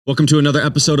Welcome to another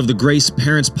episode of the Grace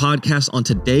Parents Podcast. On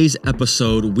today's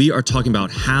episode, we are talking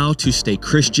about how to stay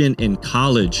Christian in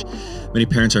college. Many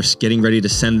parents are getting ready to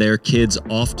send their kids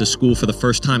off to school for the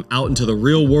first time out into the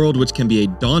real world, which can be a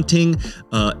daunting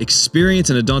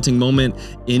experience and a daunting moment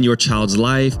in your child's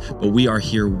life. But we are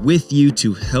here with you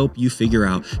to help you figure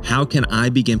out, how can I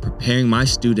begin preparing my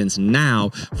students now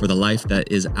for the life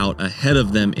that is out ahead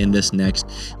of them in this next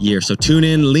year? So tune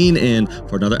in, lean in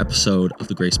for another episode of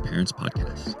the Grace Parents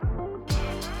Podcast.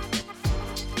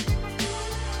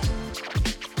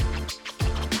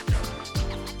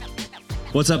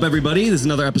 What's up, everybody? This is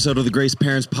another episode of the Grace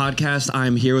Parents Podcast.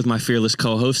 I'm here with my fearless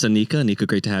co-host, Anika. Anika,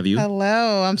 great to have you.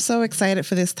 Hello. I'm so excited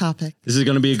for this topic. This is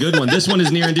going to be a good one. This one is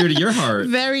near and dear to your heart.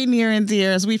 Very near and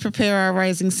dear as we prepare our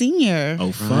rising senior.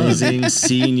 Oh, fun. Rising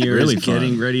seniors, Really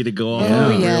getting ready to go off in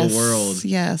the real world.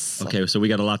 Yes. Okay, so we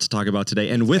got a lot to talk about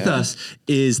today. And with us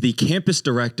is the campus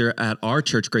director at our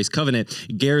church, Grace Covenant,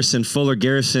 Garrison Fuller.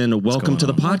 Garrison, welcome to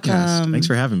the podcast. Thanks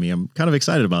for having me. I'm kind of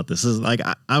excited about this. This is like,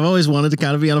 I've always wanted to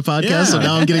kind of be on a podcast, so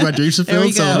now I'm getting my dreams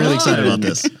fulfilled, so I'm really excited about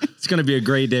this. It's going to be a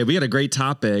great day. We got a great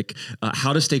topic,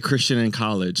 how to stay Christian in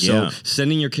college. So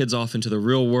sending your kids off into the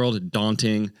real world,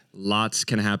 daunting. Lots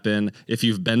can happen. If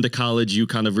you've been to college, you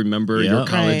kind of remember your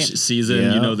college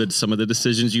season. You know that some of the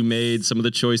decisions you made, some of the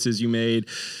choices you made,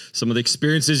 some of the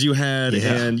experiences you had,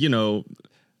 and you know,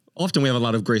 often we have a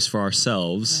lot of grace for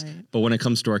ourselves, but when it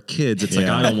comes to our kids, it's like,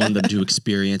 I don't want them to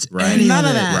experience any None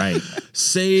of of it. that. Right.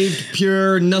 Saved,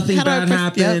 pure, nothing bad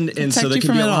happened. And so there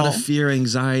can be a lot of fear,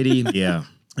 anxiety. Yeah.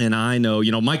 And I know,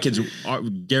 you know, my kids,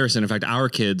 Garrison, in fact, our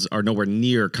kids are nowhere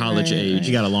near college age.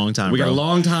 You got a long time, We got a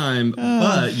long time,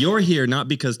 but you're here not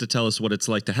because to tell us what it's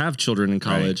like to have children in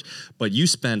college, but you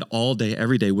spend all day,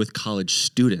 every day with college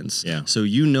students. Yeah. So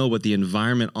you know what the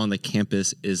environment on the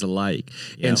campus is like.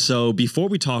 Yeah. And so before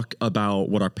we talk about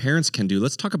what our parents can do,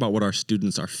 let's talk about what our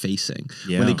students are facing.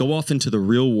 Yeah. When they go off into the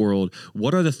real world,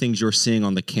 what are the things you're seeing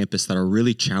on the campus that are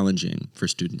really challenging for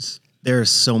students? There are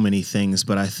so many things,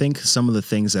 but I think some of the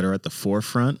things that are at the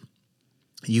forefront,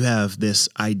 you have this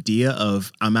idea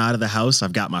of, I'm out of the house,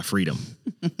 I've got my freedom.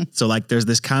 So like there's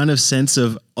this kind of sense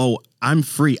of, oh, I'm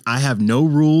free. I have no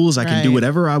rules. I can do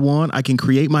whatever I want. I can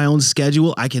create my own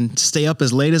schedule. I can stay up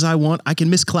as late as I want. I can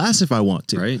miss class if I want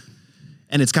to. Right.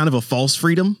 And it's kind of a false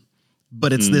freedom,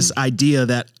 but it's this idea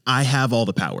that I have all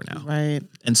the power now. Right.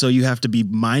 And so you have to be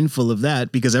mindful of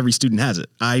that because every student has it.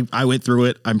 I went through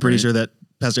it. I'm pretty sure that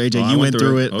Pastor AJ, you went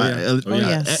through it.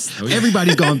 Yes.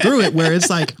 Everybody's gone through it where it's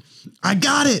like, I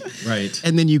got it. Right.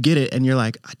 And then you get it and you're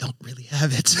like, I don't really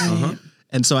have it.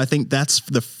 And so I think that's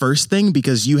the first thing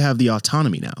because you have the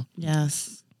autonomy now.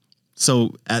 Yes.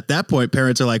 So at that point,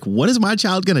 parents are like, what is my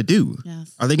child going to do?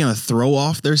 Yes. Are they going to throw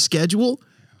off their schedule?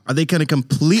 Are they going to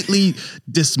completely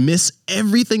dismiss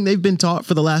everything they've been taught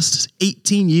for the last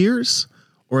 18 years?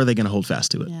 Or are they going to hold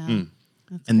fast to it? Yeah.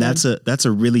 And that's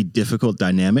a really difficult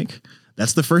dynamic.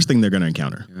 That's the first thing they're going to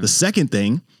encounter. The second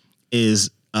thing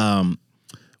is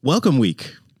welcome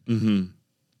week.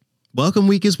 Welcome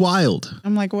week is wild.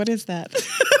 I'm like, what is that?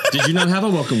 Did you not have a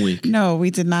welcome week? No,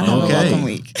 we did not have a welcome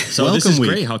week. So welcome this is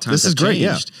week. great how times have great,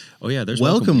 changed. Oh yeah, there's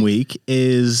welcome week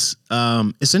is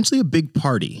essentially a big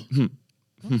party.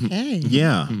 Okay.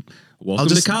 Yeah. Welcome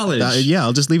to college.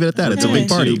 I'll just leave it at that. It's a big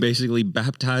party. To basically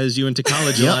baptize you into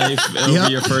college life over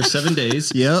your first 7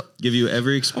 days. Yep. Give you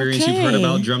every experience you've heard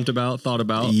about, dreamt about, thought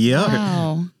about. Yep.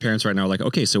 Wow. Parents right now are like,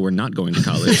 okay, so we're not going to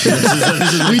college.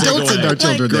 We don't send our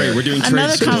children there. Great, we're doing Another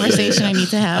trade school. conversation I need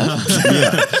to have.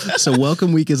 So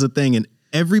welcome week is a thing, and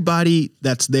everybody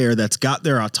that's there that's got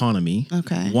their autonomy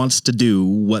wants to do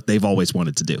what they've always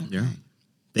wanted to do. Yeah.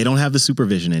 They don't have the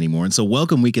supervision anymore. And so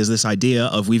welcome week is this idea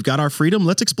of we've got our freedom,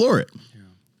 let's explore it. Yeah.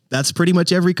 That's pretty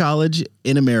much every college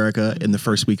in America in the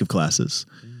first week of classes.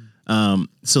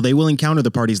 So they will encounter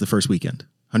the parties the first weekend,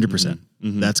 100%.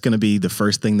 That's going to be the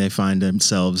first thing they find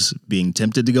themselves being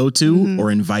tempted to go to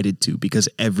or invited to because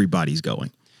everybody's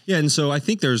going. Yeah, and so I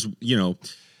think there's, you know,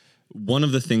 one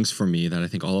of the things for me that I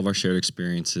think all of our shared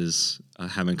experiences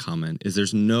have in common is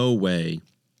there's no way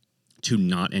to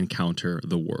not encounter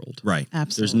the world. Right.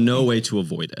 Absolutely. There's no way to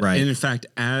avoid it. Right. And in fact,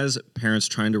 as parents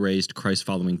trying to raise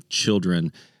Christ-following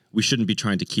children, we shouldn't be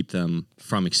trying to keep them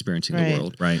from experiencing the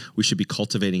world. Right. We should be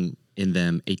cultivating in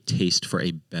them a taste for a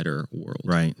better world.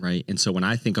 Right. Right. And so when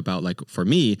I think about, like, for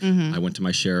me, I went to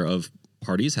my share of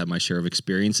parties, had my share of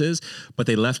experiences, but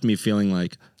they left me feeling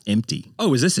like, empty.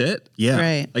 oh, is this it? Yeah.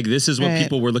 Right. Like, this is what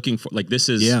people were looking for. Like, this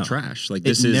is trash. Like,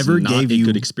 this is never not gave a you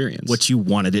good experience. what you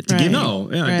wanted it to give you. No,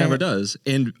 yeah, it never does.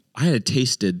 And I had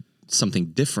tasted something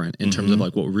different in terms of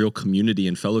like what real community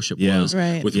and fellowship was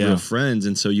with real friends.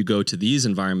 And so you go to these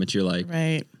environments, you're like,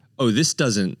 oh, this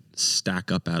doesn't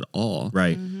stack up at all.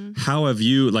 Right. How have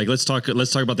you, like, let's talk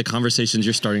about the conversations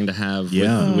you're starting to have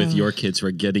with your kids who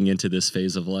are getting into this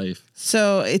phase of life.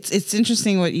 So it's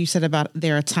interesting what you said about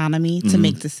their autonomy to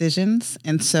make decisions.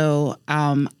 And so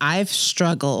I've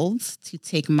struggled to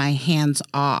take my hands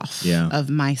off of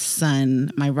my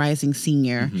son, my rising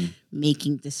senior,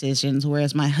 making decisions,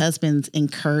 whereas my husband's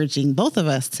encouraging both of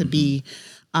us to be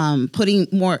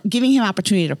giving him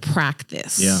opportunity to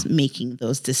practice making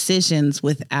those decisions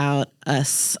without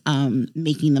us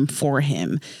making them for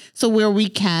him. So where we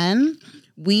can,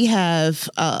 we have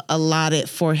allotted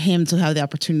for him to have the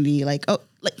opportunity,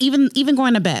 even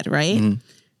going to bed, right?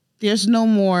 There's no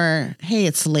more, hey,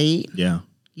 it's late. Yeah.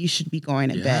 You should be going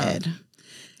to bed.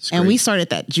 It's And great. we started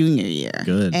that junior year.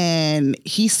 Good. And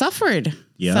he suffered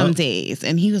some days.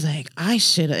 And he was like, I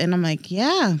should. And I'm like,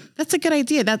 yeah, that's a good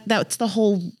idea. That's the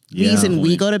whole reason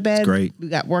we go to bed. It's great. We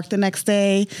got work the next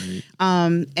day.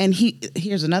 And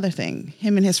here's another thing.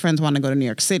 Him and his friends want to go to New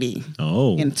York City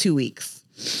in 2 weeks.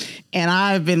 And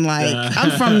I've been like,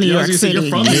 I'm from New York City. You're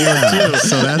from New York too.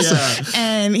 So that's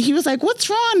And he was like, what's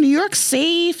wrong? New York's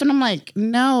safe. And I'm like,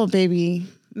 no, baby.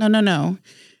 No.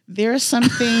 There are some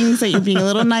things that you're being a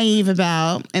little naive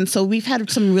about. And so we've had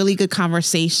some really good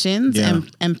conversations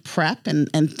and prep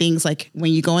and things like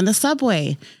when you go in the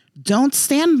subway, don't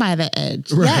stand by the edge.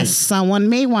 Right. Yes, someone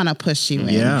may want to push you in.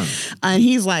 Yeah. And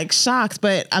he's like shocked,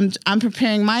 but I'm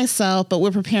preparing myself, but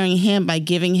we're preparing him by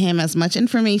giving him as much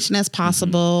information as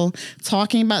possible,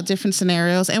 talking about different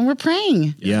scenarios, and we're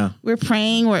praying. Yeah. We're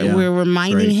praying. We're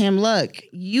reminding Great. him, look,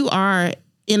 you are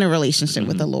in a relationship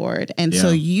with the Lord. And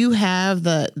so you have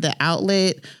the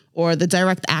outlet or the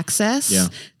direct access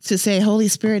to say, Holy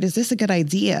Spirit, is this a good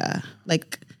idea?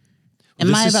 Like,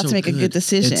 am I about to make a good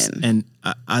decision? And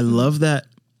I love that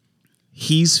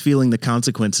he's feeling the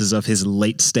consequences of his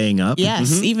late staying up.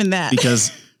 Yes, even that.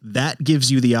 Because that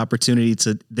gives you the opportunity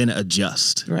to then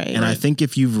adjust. Right. And I think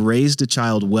if you've raised a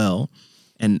child well,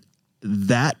 and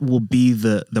that will be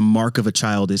the mark of a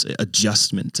child is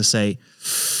adjustment to say,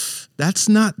 that's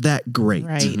not that great.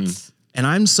 Right. And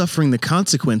I'm suffering the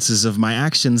consequences of my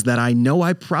actions that I know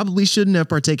I probably shouldn't have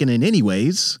partaken in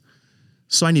anyways.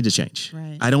 So I need to change.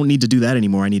 Right. I don't need to do that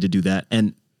anymore. I need to do that.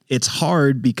 And it's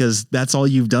hard because that's all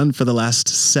you've done for the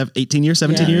last 18 years,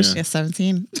 17 years. Yeah,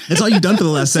 17. That's all you've done for the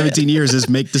last 17 years is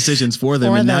make decisions for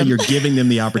them. And now you're giving them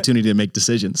the opportunity to make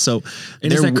decisions. So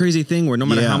and it's that crazy thing where no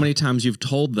matter how many times you've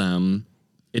told them,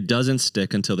 it doesn't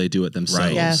stick until they do it themselves.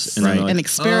 Right. Yes. And, they're like, And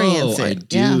experience it. I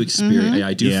do experience.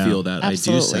 I do feel that.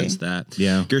 Absolutely. I do sense that.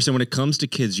 Yeah. Garrison, when it comes to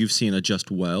kids you've seen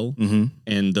adjust well,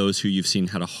 and those who you've seen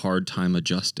had a hard time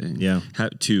adjusting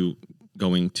to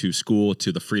going to school,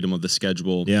 to the freedom of the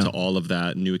schedule, to all of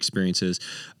that, new experiences.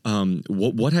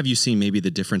 What have you seen maybe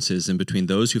the differences in between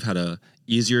those who've had a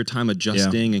easier time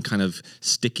adjusting and kind of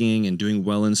sticking and doing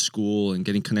well in school and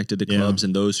getting connected to clubs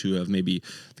and those who have maybe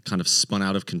kind of spun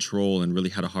out of control and really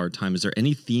had a hard time? Is there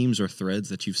any themes or threads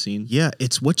that you've seen? Yeah,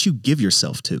 it's what you give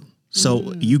yourself to.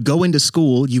 So you go into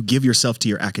school, you give yourself to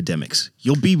your academics.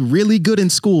 You'll be really good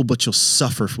in school, but you'll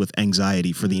suffer with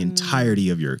anxiety for the entirety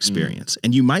of your experience.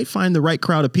 And you might find the right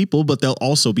crowd of people, but they'll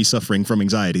also be suffering from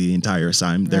anxiety the entire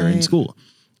time they're in school.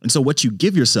 And so what you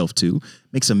give yourself to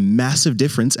makes a massive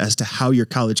difference as to how your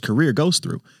college career goes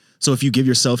through. So if you give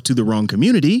yourself to the wrong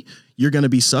community, you're going to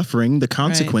be suffering the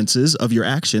consequences of your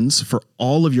actions for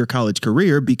all of your college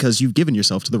career because you've given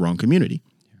yourself to the wrong community.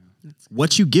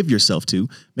 What you give yourself to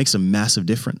makes a massive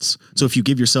difference. So if you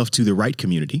give yourself to the right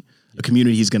community, a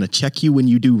community is going to check you when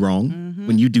you do wrong,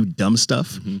 when you do dumb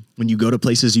stuff, when you go to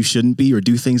places you shouldn't be or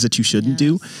do things that you shouldn't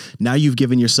do. Now you've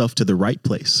given yourself to the right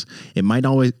place. It might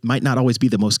not always be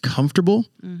the most comfortable,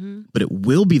 but it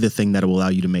will be the thing that will allow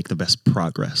you to make the best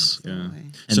progress. Yeah.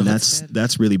 And So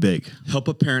that's really big. help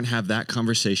a parent have that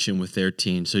conversation with their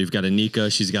teen. So you've got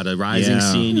Anika, she's got a rising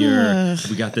senior.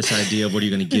 We got this idea of what are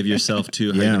you going to give yourself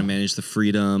to, how you're going to manage the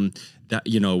freedom, that,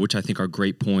 which I think are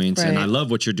great points. And I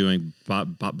love what you're doing,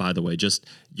 by the way, just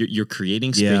you're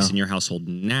creating space in your household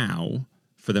now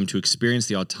for them to experience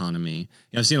the autonomy.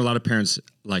 I've seen a lot of parents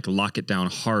like lock it down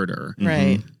harder.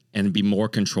 Right. And be more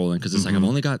controlling because it's like, I've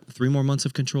only got 3 more months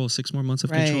of control, 6 more months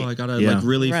of control. I got to like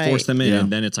really force them in. And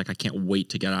then it's like, I can't wait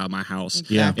to get out of my house.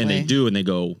 Exactly. And they do, and they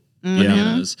go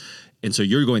bananas. And so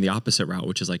you're going the opposite route,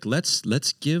 which is like, let's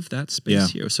give that space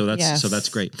here. So that's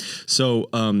great. So,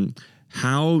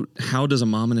 how does a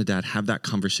mom and a dad have that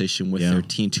conversation with their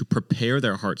teen to prepare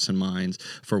their hearts and minds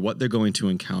for what they're going to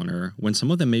encounter when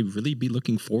some of them may really be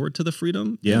looking forward to the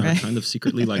freedom and are kind of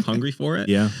secretly like hungry for it?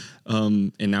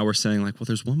 And now we're saying like, well,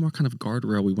 there's one more kind of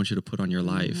guardrail we want you to put on your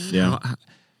life.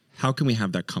 How can we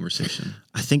have that conversation?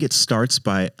 I think it starts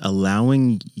by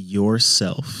allowing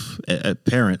yourself,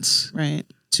 parents, Right.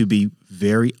 to be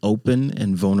very open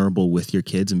and vulnerable with your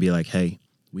kids and be like, hey,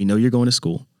 we know you're going to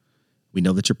school. We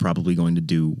know that you're probably going to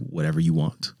do whatever you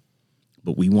want,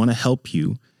 but we want to help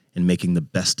you in making the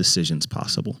best decisions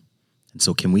possible. And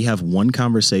so can we have one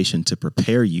conversation to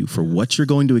prepare you for what you're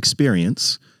going to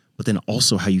experience, but then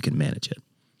also how you can manage it?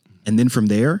 And then from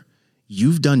there,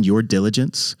 you've done your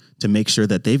diligence to make sure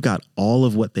that they've got all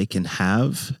of what they can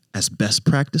have as best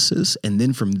practices. And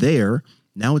then from there,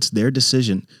 now it's their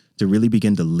decision to really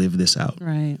begin to live this out.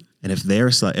 Right. And if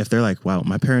they're like, wow,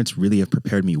 my parents really have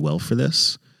prepared me well for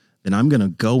this, then I'm going to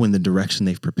go in the direction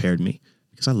they've prepared me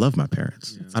because I love my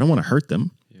parents. I don't want to hurt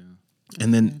them.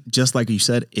 And then just like you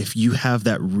said, if you have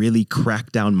that really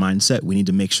cracked down mindset, we need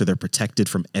to make sure they're protected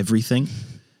from everything.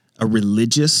 A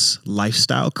religious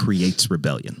lifestyle creates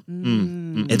rebellion.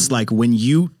 Mm-hmm. It's like when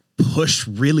you push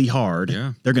really hard,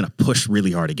 they're going to push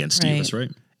really hard against you. That's right.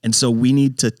 And so we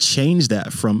need to change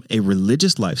that from a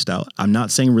religious lifestyle. I'm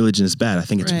not saying religion is bad. I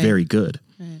think it's very good.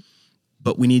 Right.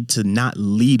 But we need to not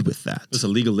lead with that. It's a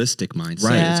legalistic mindset.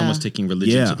 Right. It's almost taking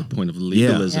religion to the point of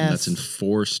legalism that's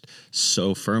enforced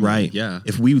so firmly. Right. Yeah.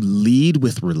 If we lead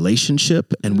with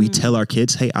relationship and we tell our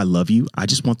kids, hey, I love you. I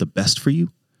just want the best for you.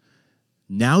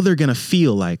 Now they're going to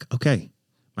feel like, okay,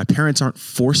 my parents aren't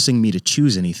forcing me to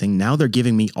choose anything. Now they're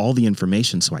giving me all the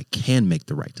information so I can make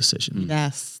the right decision.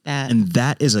 Yes. And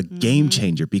that is a game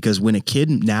changer because when a kid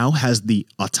now has the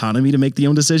autonomy to make the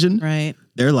own decision,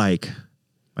 they're like,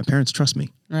 my parents trust me.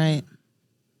 Right.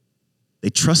 They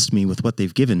trust me with what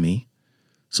they've given me.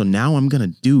 So now I'm going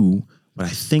to do what I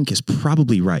think is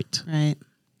probably right. Right.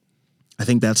 I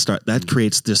think that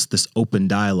creates this open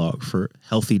dialogue for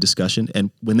healthy discussion. And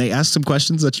when they ask some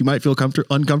questions that you might feel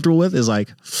uncomfortable with, is like,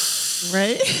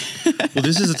 right. Well,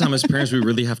 this is a time as parents we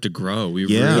really have to grow. We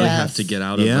really have to get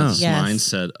out of this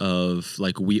mindset of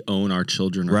like we own our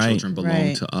children. Our children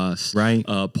belong to us. Right.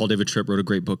 Paul David Tripp wrote a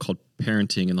great book called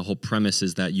Parenting, and the whole premise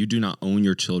is that you do not own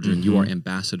your children. You are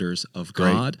ambassadors of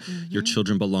God. Your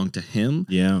children belong to Him.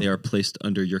 Yeah. They are placed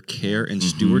under your care and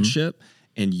stewardship,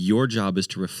 and your job is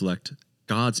to reflect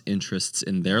God's interests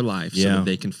in their life so that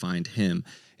they can find Him.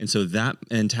 And so that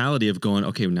mentality of going,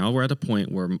 okay, now we're at a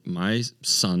point where my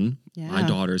son, my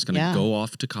daughter is going to go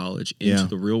off to college into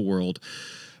the real world.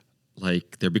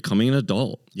 Like they're becoming an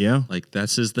adult. Yeah. Like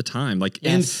this is the time. Like,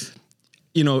 and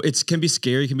you know, it can be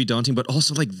scary, it can be daunting, but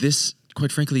also like this,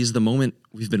 quite frankly, is the moment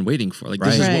we've been waiting for. Like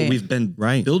this is what we've been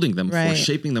building them for,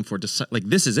 shaping them for. Like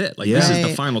this is it. Like this is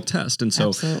the final test. And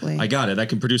so I got it. That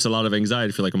can produce a lot of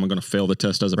anxiety. I feel like I'm going to fail the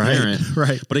test as a parent.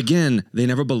 But again, they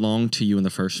never belonged to you in the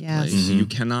first place. You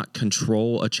cannot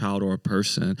control a child or a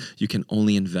person. You can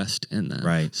only invest in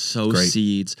them. Sow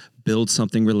seeds, build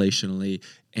something relationally,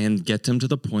 and get them to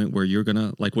the point where you're going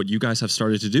to, like what you guys have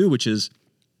started to do, which is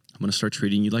I'm going to start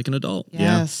treating you like an adult.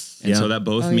 Yes. And so that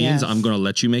both means I'm going to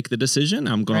let you make the decision.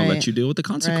 I'm going to let you deal with the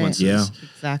consequences. Yeah.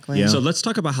 Exactly. So let's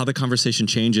talk about how the conversation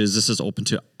changes. This is open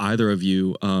to either of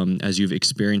you as you've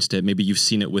experienced it. Maybe you've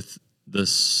seen it with the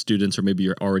students, or maybe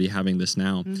you're already having this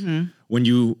now. When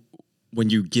you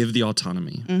give the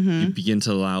autonomy, you begin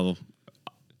to allow.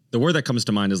 The word that comes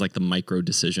to mind is like the micro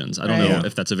decisions. I don't know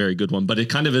if that's a very good one, but it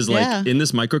kind of is like in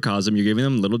this microcosm, you're giving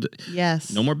them little,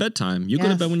 no more bedtime. You go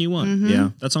to bed when you want.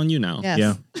 Yeah. That's on you now.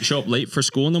 Yeah. You show up late for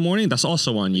school in the morning. That's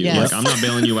also on you. Like I'm not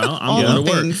bailing you out. I'm going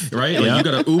to work. Right. Like you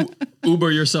got to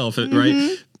Uber yourself.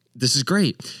 Right. This is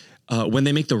great. When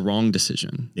they make the wrong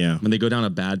decision, when they go down a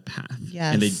bad path,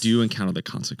 and they do encounter the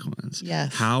consequence,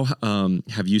 how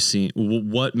have you seen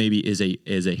what maybe is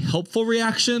a helpful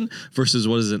reaction versus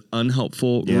what is an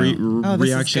unhelpful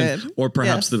reaction? Or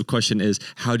perhaps the question is,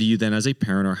 how do you then, as a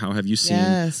parent, or how have you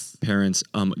seen parents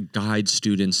guide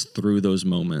students through those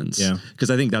moments? Because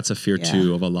I think that's a fear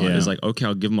too of a lot. Is like, okay,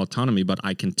 I'll give them autonomy, but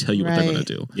I can tell you what they're going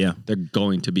to do. They're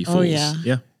going to be fools.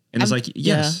 And it's like,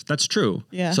 yes, that's true.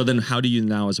 So then how do you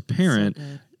now as a parent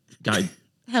guide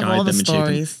them and shape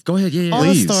them? Go ahead. All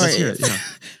Please. the stories. Let's hear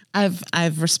it.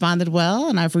 I've responded well,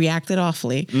 and I've reacted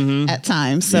awfully at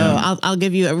times. So I'll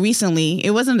give you recently,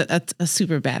 it wasn't a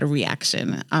super bad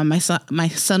reaction. My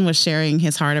son was sharing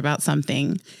his heart about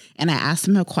something, and I asked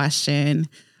him a question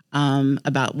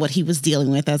about what he was dealing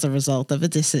with as a result of a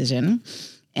decision.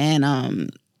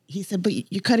 And he said, but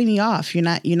you're cutting me off. You're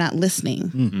not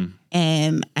listening.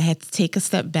 And I had to take a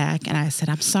step back, and I said,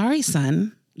 I'm sorry,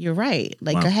 son. You're right.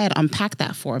 Like, go ahead, unpack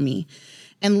that for me.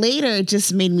 And later it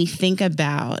just made me think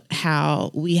about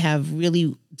how we have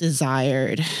really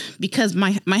desired, because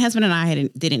my husband and I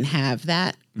didn't have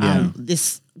that,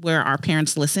 this where our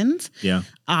parents listened.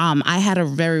 I had a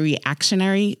very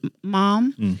reactionary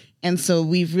mom. And so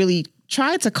we've really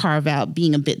tried to carve out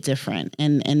being a bit different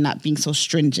and not being so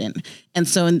stringent. And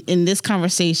so in this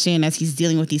conversation, as he's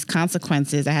dealing with these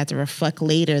consequences, I had to reflect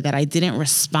later that I didn't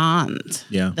respond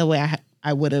the way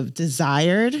I would have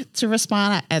desired to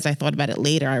respond. As I thought about it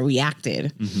later, I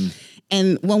reacted. Mm-hmm.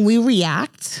 And when we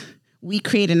react, we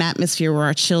create an atmosphere where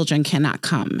our children cannot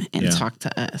come and talk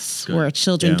to us, where our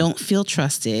children don't feel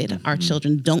trusted, our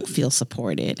children don't feel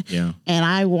supported. Yeah. And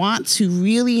I want to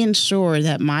really ensure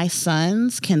that my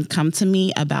sons can come to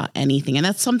me about anything. And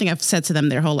that's something I've said to them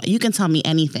their whole life. You can tell me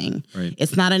anything. Right.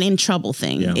 It's not an in trouble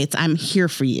thing. Yeah. It's I'm here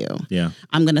for you. Yeah.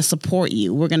 I'm going to support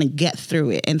you. We're going to get through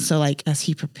it. And so like as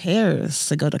he prepares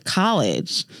to go to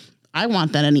college, I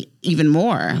want that even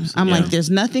more. I'm like, there's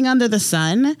nothing under the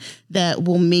sun that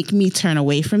will make me turn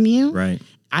away from you. Right.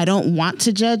 I don't want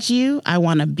to judge you. I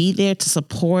want to be there to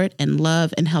support and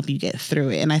love and help you get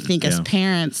through it. And I think as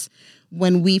parents,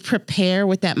 when we prepare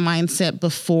with that mindset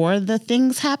before the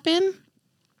things happen,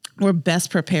 we're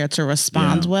best prepared to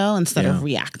respond well instead of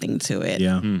reacting to it.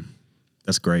 Yeah.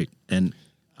 That's great. And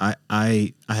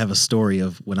I have a story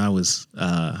of when I was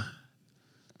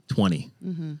 20.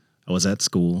 Mm-hmm. I was at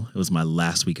school. It was my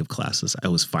last week of classes. It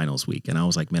was finals week. And I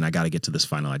was like, man, I got to get to this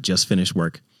final. I just finished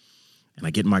work. And I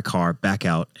get in my car, back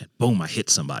out, and boom, I hit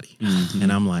somebody. Mm-hmm.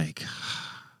 And I'm like,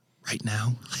 right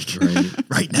now? Like,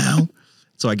 right now?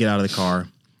 So I get out of the car.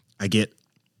 I get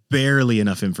barely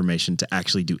enough information to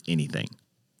actually do anything.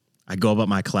 I go about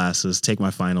my classes, take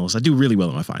my finals. I do really well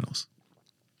at my finals.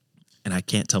 And I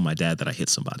can't tell my dad that I hit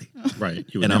somebody. Right.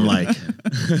 And I'm like,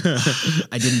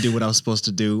 I didn't do what I was supposed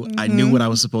to do. Mm-hmm. I knew what I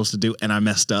was supposed to do and I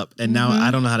messed up. And now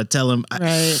I don't know how to tell him.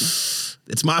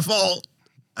 It's my fault.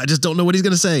 I just don't know what he's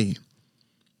going to say.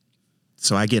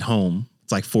 So I get home.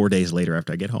 It's like 4 days later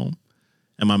after I get home.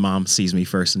 And my mom sees me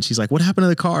first and she's like, what happened to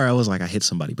the car? I was like, I hit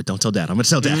somebody, but don't tell dad. I'm going to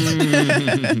tell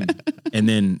dad. And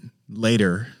then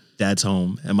later, dad's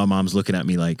home and my mom's looking at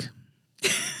me like,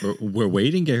 we're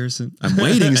waiting, Garrison. I'm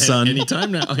waiting, son.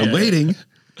 Anytime now. I'm waiting.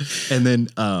 And then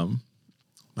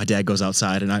my dad goes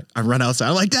outside and I run outside.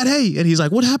 I'm like, Dad, hey. And he's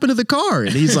like, what happened to the car? And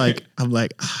he's like, I'm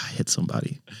like, I hit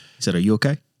somebody. He said, are you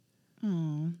okay?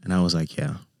 Aww. And I was like,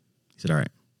 yeah. He said, all right,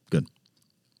 good.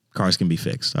 Cars can be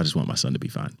fixed. I just want my son to be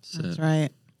fine. That's right.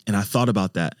 And I thought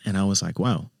about that and I was like,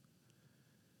 wow.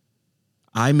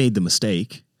 I made the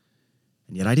mistake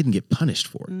and yet I didn't get punished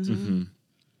for it. Mm-hmm.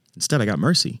 Instead, I got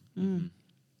mercy. Mm.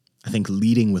 I think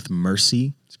leading with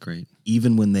mercy, it's great.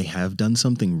 Even when they have done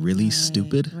something really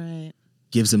stupid,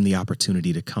 gives them the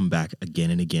opportunity to come back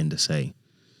again and again to say,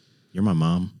 you're my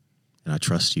mom and I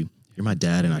trust you. You're my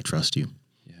dad and I trust you.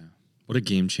 Yeah. What a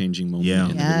game-changing moment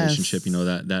in the relationship. You know,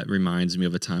 that reminds me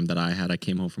of a time that I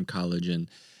came home from college and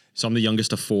so I'm the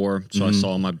youngest of four. So I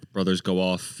saw my brothers go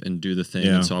off and do the thing.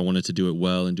 And so I wanted to do it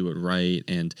well and do it right.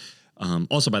 And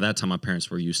also, by that time, my parents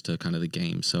were used to kind of the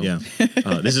game. So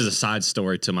this is a side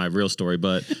story to my real story.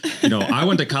 But, you know, I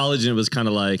went to college and it was kind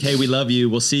of like, hey, we love you.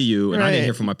 We'll see you. And I didn't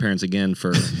hear from my parents again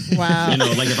for, you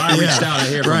know, like if I reached out, I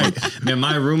hear from them. Man,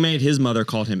 my roommate, his mother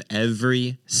called him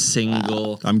every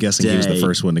single I'm guessing day. He was the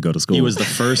first one to go to school. He was the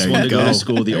first one to go to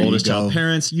school, the oldest child.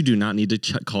 Parents, you do not need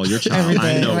to call your child.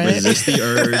 I know. Resist the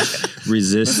urge.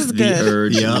 Resist the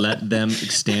urge. Let them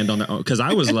stand on their own. Because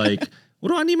I was like, what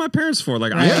do I need my parents for?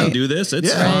 Like, I can do this.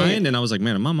 It's fine. And I was like,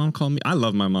 man, my mom called me. I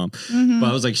love my mom. Mm-hmm.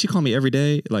 But I was like, she called me every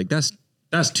day. Like, that's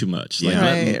too much. Like,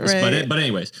 But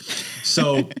anyways,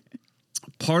 so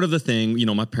part of the thing, you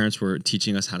know, my parents were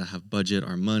teaching us how to have budget,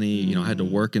 our money. You know, I had to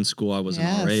work in school. I was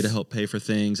an RA to help pay for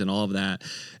things and all of that.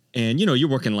 And, you know, you're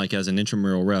working like as an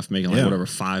intramural ref, making like whatever,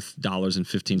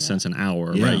 $5.15 an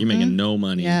hour, right? You're making no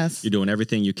money. Yes. You're doing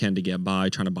everything you can to get by,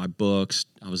 trying to buy books.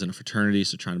 I was in a fraternity,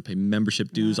 so trying to pay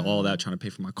membership dues, all that, trying to pay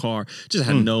for my car. Just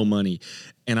had no money.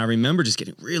 And I remember just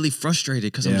getting really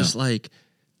frustrated because I'm just like,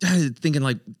 Dad, thinking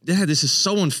like, Dad, this is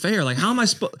so unfair. Like, how am I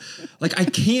supposed, like, I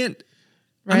can't,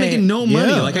 I'm making no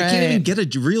money. Like, I can't even get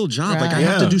a real job. Like, I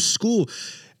have to do school.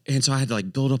 And so I had to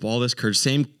like build up all this courage.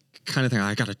 Same kind of thing.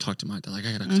 I got to talk to my dad. Like,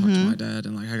 I got to talk to my dad.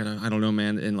 And like, I don't know,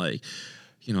 man. And like,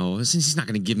 you know, since he's not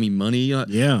going to give me money.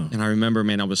 And I remember,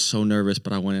 man, I was so nervous,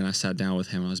 but I went and I sat down with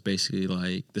him. I was basically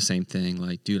like the same thing.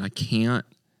 Like, dude, I can't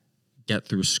get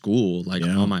through school like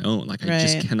on my own. Like I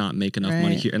just cannot make enough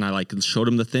money here. And I like showed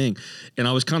him the thing. And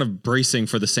I was kind of bracing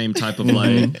for the same type of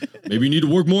like, maybe you need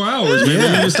to work more hours. Maybe you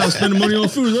need to stop spending money on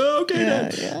food. Oh,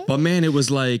 okay. But man, it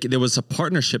was like, there was a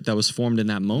partnership that was formed in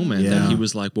that moment that he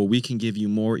was like, well, we can give you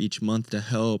more each month to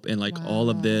help. And like all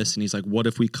of this. And he's like, what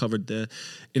if we covered the,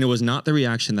 and it was not the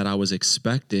reaction that I was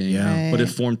expecting, but it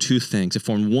formed two things. It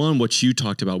formed one, what you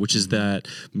talked about, which is that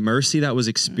mercy that was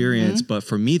experienced. But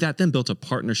for me, that then built a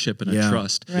partnership and a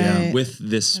trust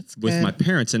with my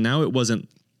parents. And now it was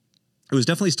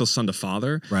definitely still son to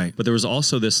father. Right. But there was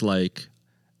also this like,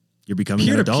 you're becoming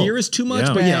peer an adult. Peer is too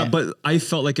much, but I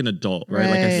felt like an adult, right?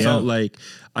 Like I felt like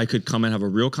I could come and have a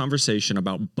real conversation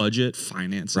about budget,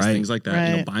 finances, things like that,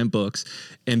 you know, buying books,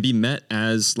 and be met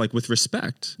as like with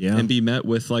respect and be met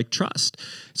with like trust.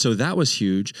 So that was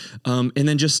huge. And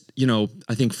then just, you know,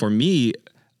 I think for me,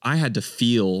 I had to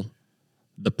feel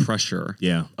the pressure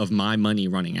of my money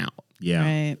running out. Yeah.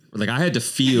 Right. Like I had to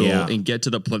feel and get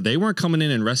to the point. They weren't coming in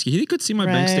and rescue. He could see my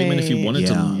bank statement if he wanted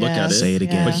to look at it. Say it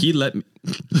again. But he let me.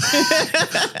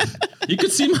 He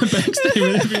could see my bank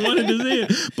statement if he wanted to see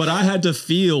it. But I had to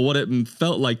feel what it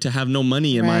felt like to have no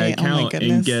money in my account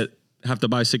and have to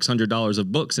buy $600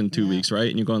 of books in 2 weeks, right?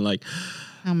 And you're going like,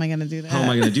 how am I going to do that? How am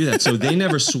I going to do that? So they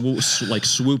never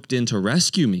swooped in to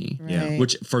rescue me,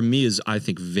 which for me is, I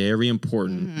think, very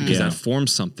important because that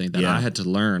forms something that I had to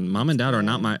learn. Mom and dad are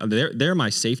not they're my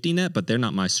safety net, but they're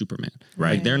not my Superman.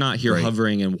 Right. Like they're not here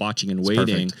hovering and watching and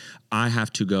waiting. Perfect. I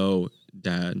have to go,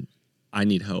 Dad, I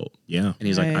need help. Yeah. And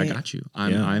he's like, I got you.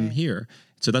 I'm here.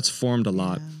 So that's formed a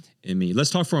lot in me. Let's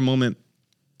talk for a moment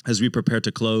as we prepare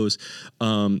to close.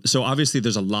 So obviously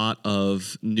there's a lot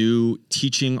of new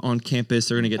teaching on campus.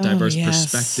 They're going to get diverse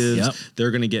perspectives. Yep. They're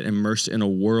going to get immersed in a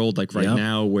world like right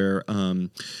now where,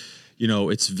 you know,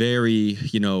 it's very,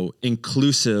 you know,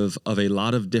 inclusive of a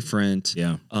lot of different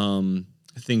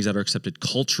things that are accepted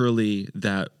culturally,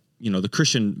 that, you know, the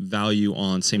Christian value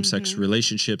on same-sex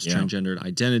relationships, transgendered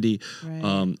identity,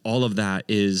 all of that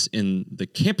is in the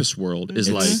campus world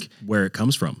is like where it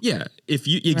comes from. Yeah. If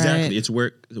you, it's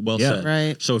where, said.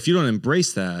 Right. So if you don't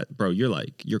embrace that, bro, you're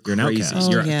crazy. An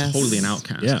outcast. You're totally an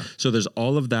outcast. Yeah. So there's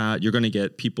all of that. You're going to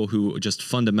get people who just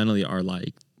fundamentally are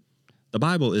like, the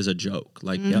Bible is a joke.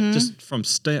 Like just from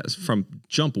step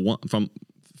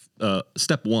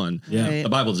one, the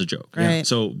Bible is a joke. Right.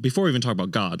 So before we even talk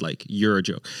about God, like you're a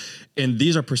joke. And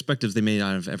these are perspectives they may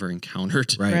not have ever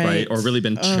encountered, right? Or really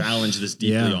been challenged this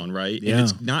deeply on, right? Yeah. And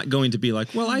it's not going to be like,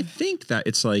 well, I think that.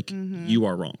 It's like, you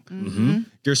are wrong.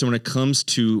 Garrison, when it comes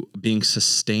to being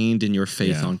sustained in your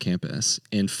faith on campus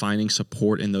and finding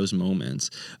support in those moments,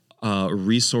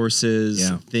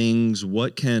 resources, things,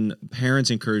 what can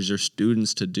parents encourage their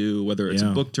students to do, whether it's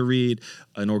a book to read,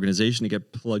 an organization to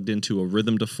get plugged into, a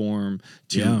rhythm to form,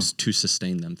 to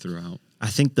sustain them throughout? I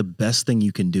think the best thing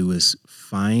you can do is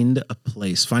find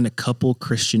a couple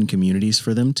Christian communities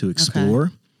for them to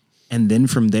explore. And then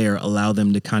from there, allow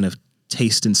them to kind of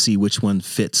taste and see which one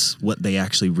fits what they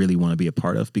actually really want to be a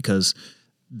part of. Because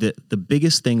the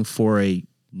biggest thing for a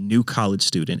new college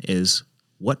student is,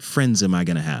 what friends am I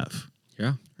going to have?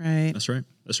 Yeah. Right. That's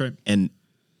right. And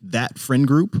that friend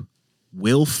group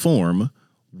will form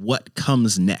what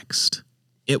comes next.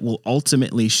 It will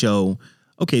ultimately show,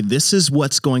 okay, this is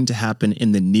what's going to happen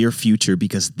in the near future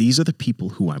because these are the people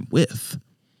who I'm with.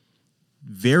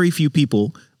 Very few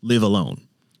people live alone.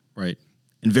 Right.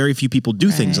 And very few people do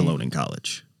things alone in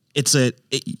college.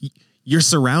 You're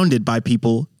surrounded by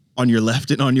people on your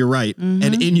left and on your right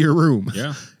and in your room.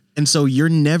 Yeah. And so you're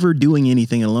never doing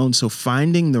anything alone. So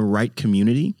finding the right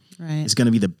community is going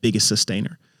to be the biggest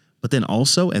sustainer. But then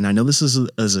also, and I know this is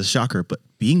a shocker, but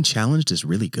being challenged is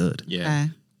really good. Yeah.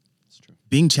 It's true.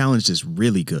 Being challenged is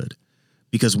really good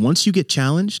because once you get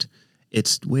challenged,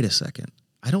 it's, wait a second,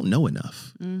 I don't know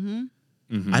enough.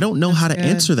 I don't know how to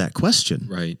answer that question.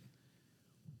 Right.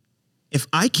 If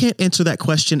I can't answer that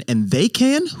question and they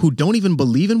can, who don't even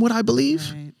believe in what I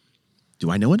believe,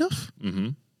 do I know enough?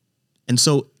 And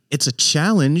so it's a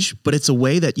challenge, but it's a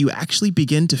way that you actually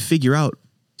begin to figure out,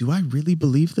 do I really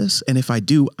believe this? And if I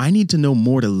do, I need to know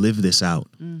more to live this out.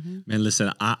 Man,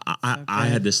 listen, I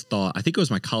had this thought. I think it was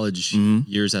my college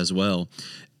years as well.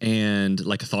 And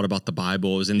like I thought about the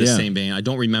Bible. It was in the same vein. I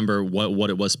don't remember what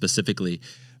it was specifically,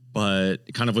 but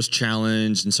it kind of was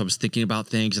challenged. And so I was thinking about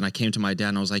things and I came to my dad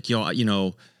and I was like, yo, you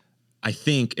know, I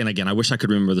think, and again, I wish I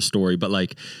could remember the story, but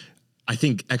like, I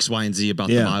think X, Y, and Z about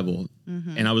the Bible.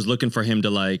 And I was looking for him to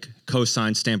like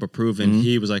co-sign, stamp, approve. And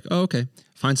he was like, oh, okay,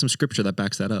 find some scripture that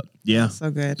backs that up. Yeah. So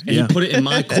good. And he put it in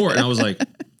my court. And I was like,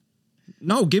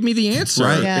 no, give me the answer.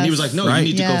 Right. And he was like, no, you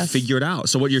need to go figure it out.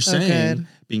 So what you're saying,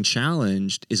 being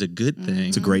challenged is a good thing.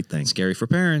 It's a great thing. Scary for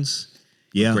parents.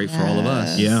 Yeah. Great for all of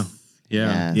us. Yeah.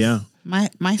 Yeah. Yes. Yeah.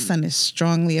 My son is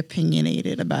strongly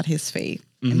opinionated about his faith.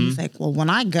 And he's like, well, when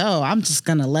I go, I'm just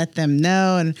going to let them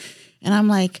know. And I'm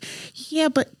like, yeah,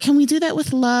 but can we do that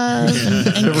with love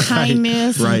and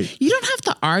kindness? Right. And you don't have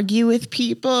to argue with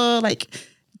people. Like,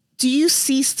 Do you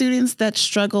see students that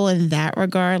struggle in that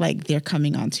regard? Like they're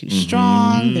coming on too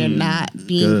strong. They're not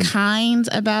being kind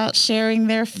about sharing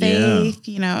their faith.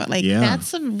 You know, like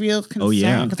that's a real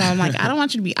concern because I'm like, I don't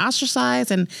want you to be ostracized.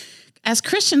 And as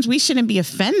Christians, we shouldn't be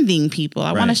offending people.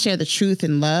 I want to share the truth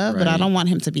in love, but I don't want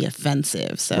him to be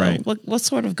offensive. So what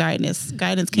sort of guidance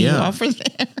can you offer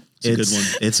there? It's a good one.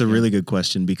 It's a really good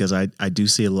question because I do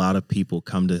see a lot of people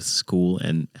come to school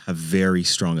and have very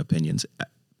strong opinions.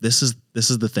 This is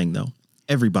the thing though.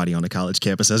 Everybody on a college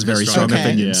campus has very strong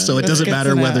opinions. So it doesn't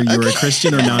matter whether you're a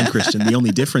Christian or non-Christian. The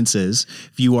only difference is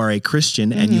if you are a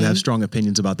Christian and you have strong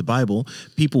opinions about the Bible,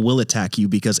 people will attack you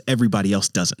because everybody else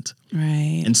doesn't.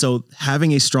 Right. And so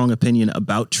having a strong opinion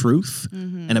about truth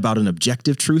and about an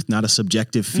objective truth, not a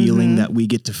subjective feeling that we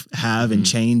get to have and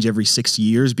change every 6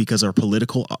 years because our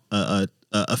political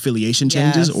affiliation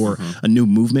changes or a new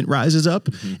movement rises up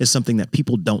is something that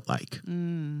people don't like.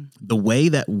 The way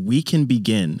that we can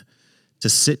begin to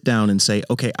sit down and say,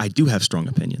 okay, I do have strong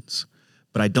opinions,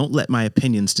 but I don't let my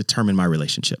opinions determine my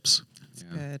relationships. That's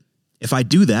good. If I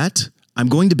do that, I'm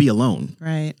going to be alone.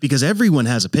 Right. Because everyone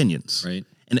has opinions. Right.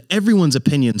 And everyone's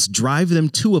opinions drive them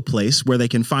to a place where they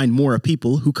can find more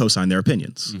people who co-sign their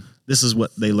opinions. This is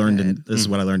what they learned this is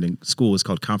what I learned in school. It's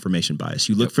called confirmation bias.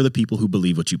 You look for the people who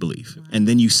believe what you believe. And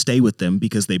then you stay with them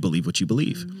because they believe what you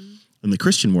believe. In the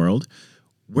Christian world,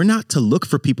 we're not to look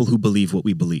for people who believe what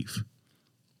we believe.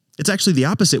 It's actually the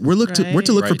opposite. We're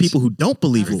to look for people who don't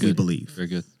believe what we believe. Very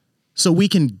good. So we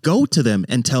can go to them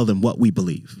and tell them what we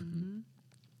believe.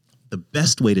 The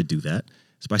best way to do that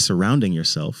is by surrounding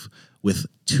yourself with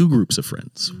two groups of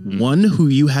friends. One who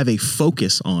you have a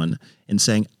focus on and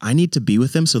saying, I need to be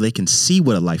with them so they can see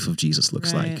what a life of Jesus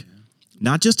looks like.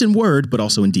 Not just in word, but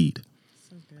also in deed.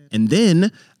 So and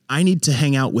then I need to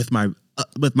hang out with my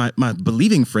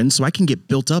believing friends so I can get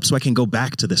built up so I can go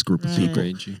back to this group of people.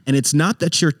 And it's not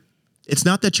that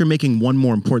you're making one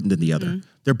more important than the other.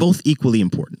 They're both equally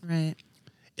important. Right.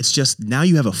 It's just now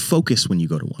you have a focus when you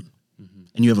go to one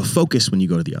and you have a focus when you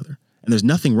go to the other. And there's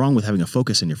nothing wrong with having a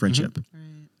focus in your friendship.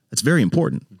 That's very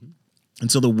important.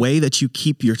 And so the way that you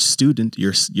keep your student,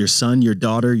 your son, your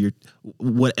daughter, your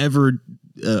whatever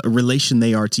relation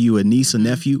they are to you, a niece, a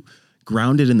nephew,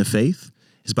 grounded in the faith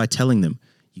is by telling them,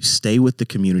 you stay with the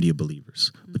community of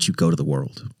believers, but you go to the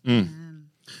world.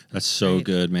 That's so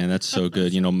good, man. That's so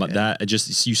good. You know, that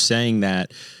just you saying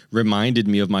that reminded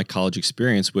me of my college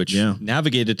experience, which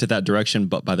navigated to that direction,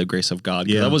 but by the grace of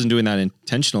God. I wasn't doing that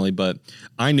intentionally, but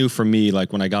I knew for me,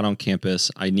 like when I got on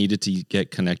campus, I needed to get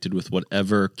connected with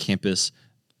whatever campus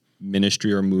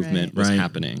ministry or movement was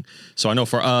happening. So I know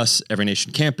for us, Every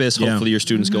Nation Campus, hopefully your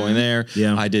students going there.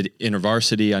 I did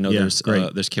InterVarsity. I know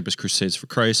there's Campus Crusades for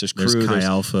Christ. There's Crew. Chi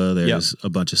Alpha. There's a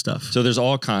bunch of stuff. So there's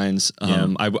all kinds.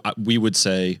 We would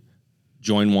say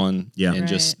join one and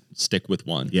just stick with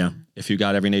one. If you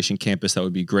got Every Nation Campus, that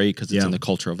would be great because it's in the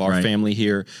culture of our family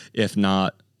here. If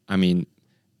not, I mean,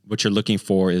 what you're looking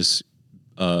for is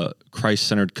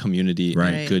Christ-centered community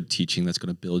and good teaching that's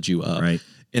going to build you up.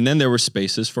 And then there were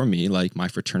spaces for me, like my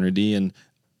fraternity and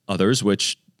others,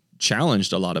 which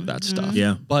challenged a lot of that stuff.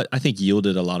 But I think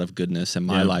yielded a lot of goodness in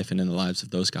my life and in the lives of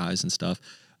those guys and stuff.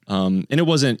 And it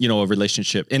wasn't, a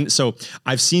relationship. And so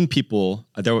I've seen people,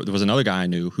 there was another guy I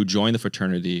knew who joined the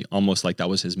fraternity almost like that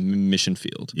was his mission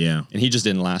field. And he just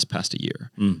didn't last past a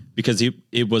year because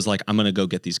it was like, I'm going to go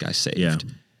get these guys saved.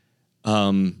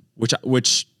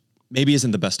 Which maybe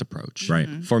isn't the best approach.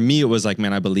 For me, it was like,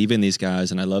 man, I believe in these guys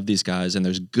and I love these guys and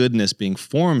there's goodness being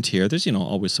formed here. There's,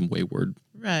 always some wayward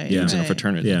things in a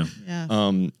fraternity.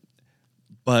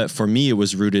 But for me, it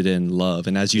was rooted in love.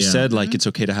 And as you said, like, it's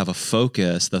okay to have a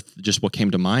focus. Just what came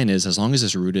to mind is as long as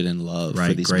it's rooted in love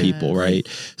for these people, right?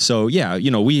 So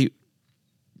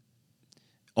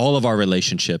all of our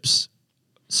relationships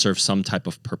serve some type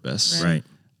of purpose.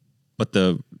 But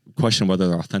the question whether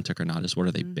they're authentic or not is what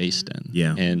are they based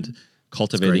in? And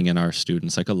cultivating in our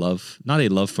students like a love, not a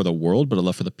love for the world, but a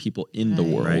love for the people in the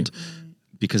world.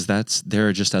 Because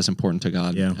they're just as important to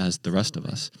God as the rest of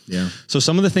us. So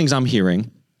some of the things I'm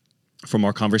hearing from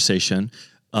our conversation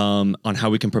on how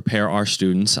we can prepare our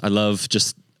students, I love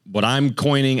just what I'm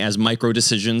coining as micro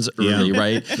decisions early,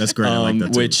 right? That's great. I like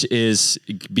that too. Which is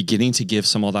beginning to give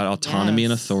some of that autonomy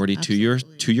and authority to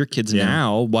your kids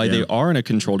now while they are in a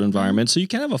controlled environment. So you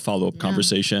can have a follow-up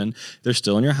conversation. They're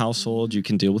still in your household. You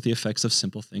can deal with the effects of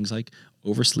simple things like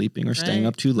oversleeping or staying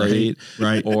up too late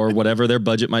or whatever their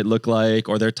budget might look like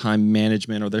or their time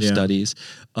management or their studies.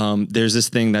 There's this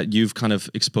thing that you've kind of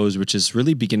exposed, which is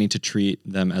really beginning to treat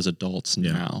them as adults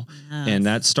now. And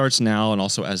that starts now and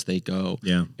also as they go.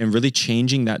 And really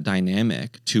changing that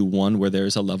dynamic to one where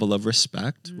there's a level of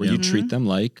respect, where you treat them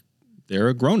like they're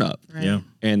a grown up. Right. Yeah.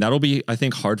 And that'll be, I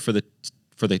think, hard for the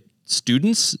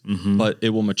students, but it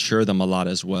will mature them a lot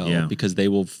as well because they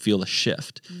will feel a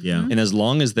shift. Yeah. And as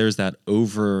long as there's that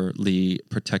overly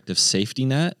protective safety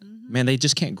net, man, they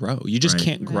just can't grow. You just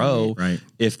can't grow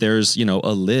if there's, a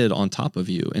lid on top of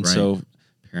you. And so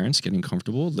parents getting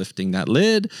comfortable lifting that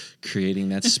lid, creating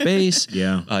that space.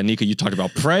 Nika, you talked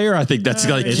about prayer. I think that's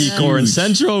like key, core, and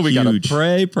central. We got to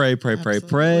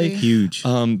pray. Huge.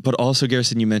 But also,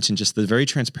 Garrison, you mentioned just the very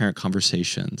transparent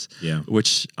conversations,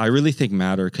 which I really think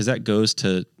matter because that goes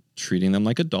to treating them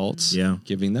like adults,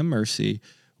 giving them mercy,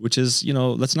 which is,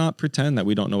 let's not pretend that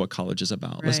we don't know what college is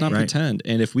about. Let's not pretend.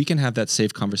 And if we can have that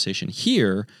safe conversation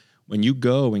here, when you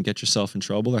go and get yourself in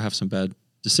trouble or have some bad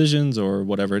decisions or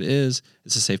whatever it is,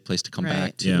 it's a safe place to come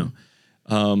back to.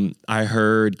 I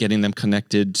heard getting them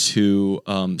connected to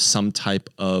some type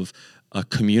of a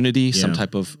community, some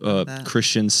type of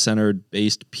Christian-centered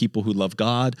based people who love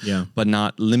God, but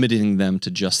not limiting them to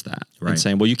just that and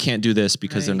saying, well, you can't do this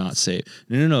because they're not safe.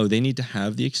 No. They need to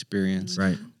have the experience.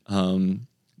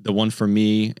 The one for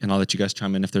me, and I'll let you guys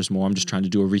chime in if there's more. I'm just trying to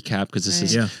do a recap because this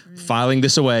is filing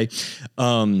this away.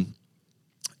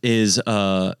 Is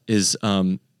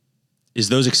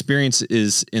those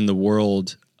experiences in the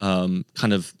world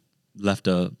kind of left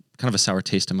a sour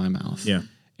taste in my mouth. And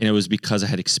it was because I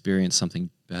had experienced something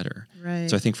better.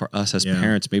 So I think for us as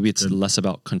parents, maybe it's less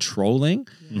about controlling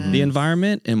the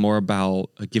environment and more about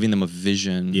giving them a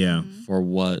vision for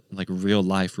what like real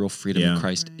life, real freedom in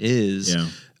Christ is.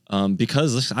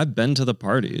 Because listen, I've been to the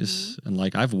parties and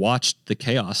like I've watched the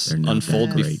chaos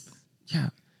unfold.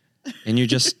 And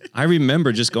I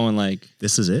remember just going like,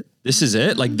 this is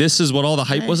it. Like, this is what all the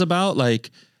hype was about.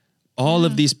 Like all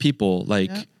of these people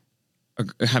like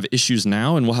have issues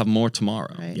now and we'll have more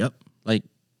tomorrow. Like,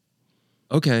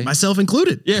 okay. Myself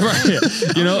included.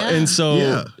 And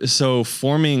so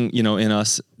forming, in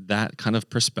us that kind of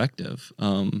perspective,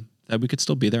 that we could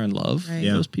still be there and love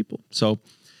those people. So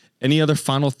any other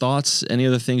final thoughts, any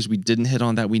other things we didn't hit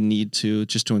on that we need to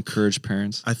just to encourage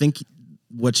parents? I think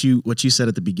what you said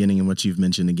at the beginning and what you've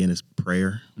mentioned again is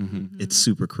prayer. It's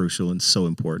super crucial and so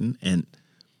important. And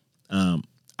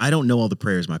I don't know all the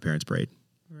prayers my parents prayed.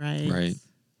 Right.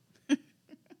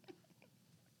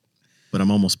 But I'm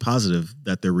almost positive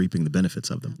that they're reaping the benefits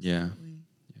of them. Absolutely.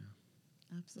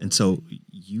 And so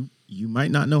you might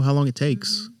not know how long it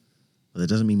takes, but that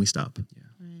doesn't mean we stop.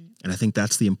 And I think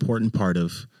that's the important part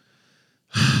of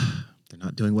they're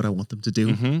not doing what I want them to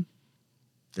do.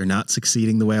 They're not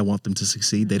succeeding the way I want them to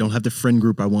succeed. They don't have the friend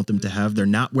group I want them to have. They're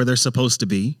not where they're supposed to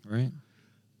be.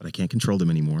 But I can't control them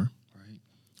anymore.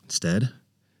 Instead,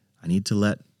 I need to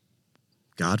let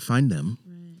God find them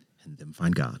and them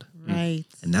find God.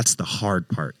 And that's the hard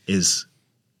part is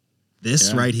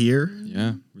this right here.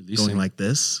 Going like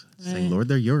this, saying, Lord,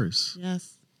 they're yours.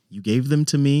 You gave them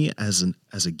to me as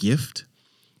a gift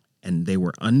and they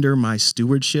were under my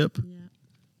stewardship.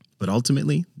 But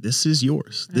ultimately, this is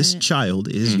yours. This child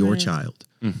is your child.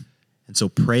 And so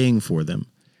praying for them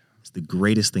is the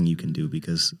greatest thing you can do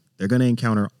because they're going to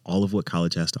encounter all of what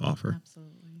college has to offer.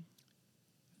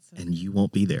 And you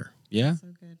won't be there.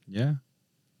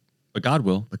 But God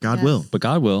will. But God will. But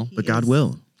God will. But God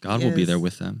will. God will be there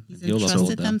with them. He'll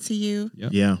entrusted them to you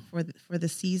for the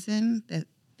season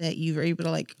that you were able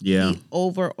to be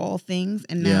over all things.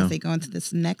 And now as they go into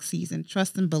this next season,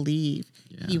 trust and believe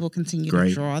he will continue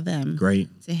to draw them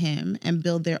to him and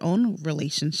build their own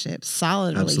relationship,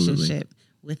 solid relationship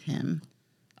with him.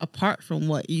 Apart from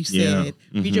what you said,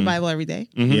 read your Bible every day.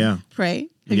 Pray.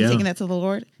 Have you taken that to the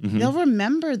Lord? They'll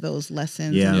remember those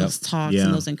lessons and those talks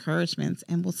and those encouragements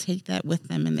and will take that with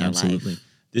them in their life.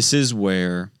 This is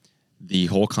where the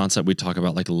whole concept we talk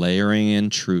about, like layering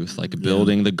in truth, like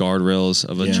building the guardrails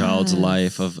of a child's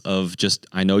life of just,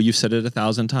 I know you've said it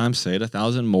 1,000 times, say it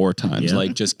 1,000 more times.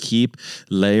 Like just keep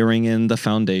layering in the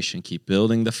foundation, keep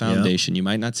building the foundation. You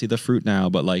might not see the fruit now,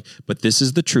 but this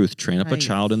is the truth. Train up a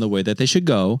child in the way that they should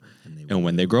go. And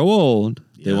when they grow old,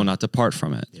 they will not depart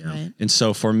from it. And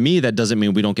so for me, that doesn't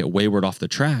mean we don't get wayward off the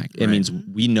track. It means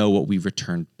we know what we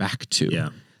return back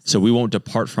to. So we won't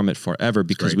depart from it forever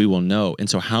because we will know. And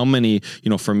so how many,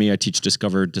 for me, I teach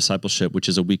Discover Discipleship, which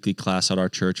is a weekly class at our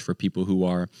church for people who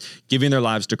are giving their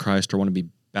lives to Christ or want to be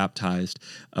baptized.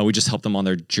 We just help them on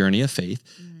their journey of faith.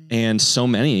 And so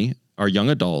many are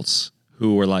young adults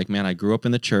who were like, man, I grew up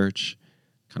in the church,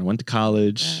 kind of went to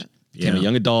college, became a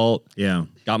young adult,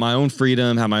 got my own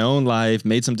freedom, had my own life,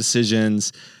 made some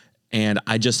decisions. And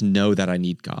I just know that I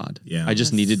need God. I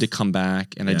just needed to come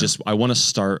back. And I want to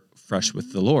start fresh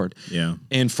with the Lord. Yeah.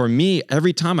 And for me,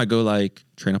 every time I go like,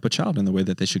 train up a child in the way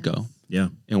that they should go. Yeah.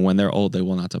 And when they're old, they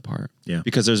will not depart. Yeah.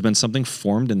 Because there's been something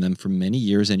formed in them for many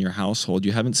years in your household.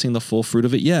 You haven't seen the full fruit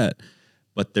of it yet,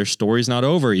 but their story's not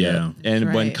over yet. Yeah.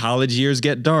 And when college years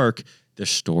get dark, their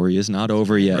story is not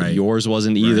over yet. Right. Yours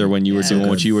wasn't either when you were doing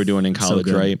what you were doing in college,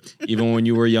 right? Even when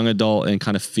you were a young adult and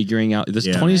kind of figuring out this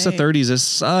 20s to 30s is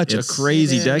such a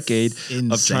crazy decade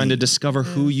of trying to discover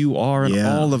who you are and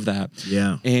all of that.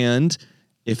 Yeah. And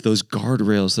if those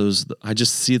guardrails, I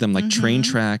just see them like train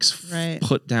tracks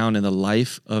put down in the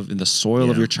life in the soil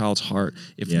of your child's heart.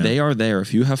 If they are there,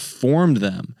 if you have formed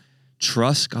them,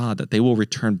 trust God that they will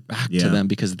return back to them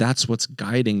because that's what's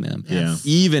guiding them,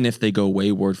 even if they go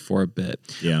wayward for a bit.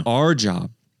 Yeah. Our job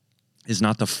is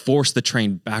not to force the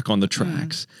train back on the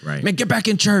tracks. Right. Man, get back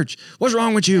in church. What's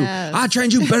wrong with you? I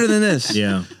trained you better than this.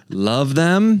 Love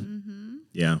them.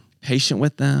 Yeah. Patient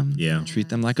with them. Yeah. Treat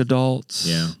them like adults.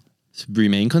 Yeah.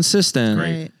 Remain consistent.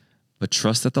 Right. But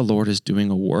trust that the Lord is doing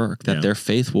a work, that their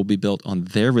faith will be built on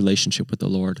their relationship with the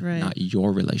Lord, not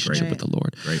your relationship with the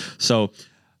Lord. Right. So,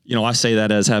 you know, I say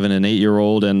that as having an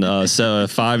 8-year-old and a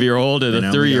 5-year-old and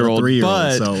a 3-year-old,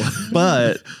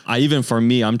 but for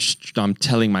me, I'm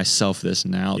telling myself this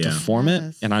now to form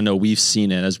it. And I know we've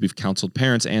seen it as we've counseled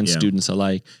parents and students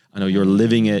alike. I know you're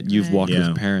living it. You've walked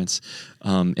with parents.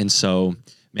 And so,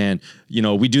 man, you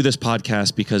know, we do this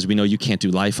podcast because we know you can't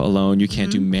do life alone. You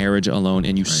can't do marriage alone.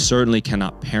 And you certainly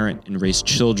cannot parent and raise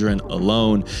children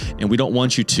alone. And we don't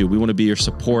want you to. We want to be your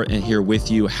support and here with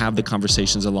you, have the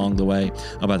conversations along the way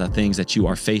about the things that you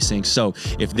are facing. So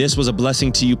if this was a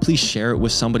blessing to you, please share it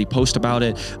with somebody, post about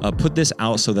it, put this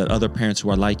out so that other parents who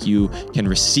are like you can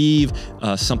receive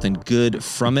something good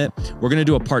from it. We're going to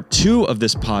do a part 2 of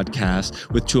this podcast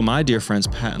with 2 of my dear friends,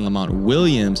 Pat and Lamont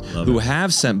Williams, who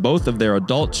have sent both of their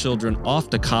adult children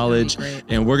off to college.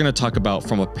 And we're going to talk about,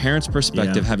 from a parent's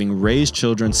perspective, having raised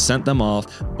children, sent them off.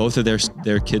 Both of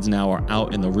their kids now are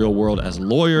out in the real world as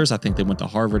lawyers. I think they went to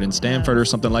Harvard and Stanford or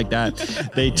something like that.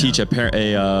 They teach a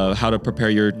how to prepare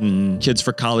your kids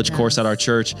for college course at our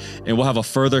church. And we'll have a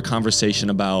further conversation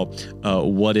about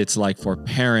what it's like for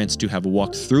parents to have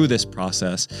walked through this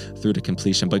process through to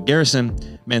completion. But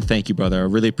Garrison, man, thank you, brother. I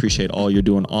really appreciate all you're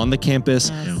doing on the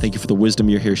campus. Thank you for the wisdom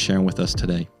you're here sharing with us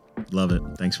today. Love it.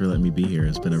 Thanks for letting me be here.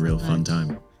 It's been a real fun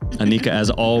time. Anika, as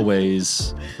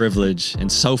always, privilege and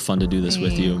so fun to do this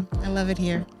with you. I love it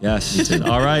here. Yes. Me too.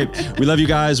 All right. We love you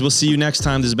guys. We'll see you next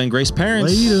time. This has been Grace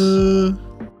Parents.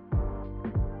 Later.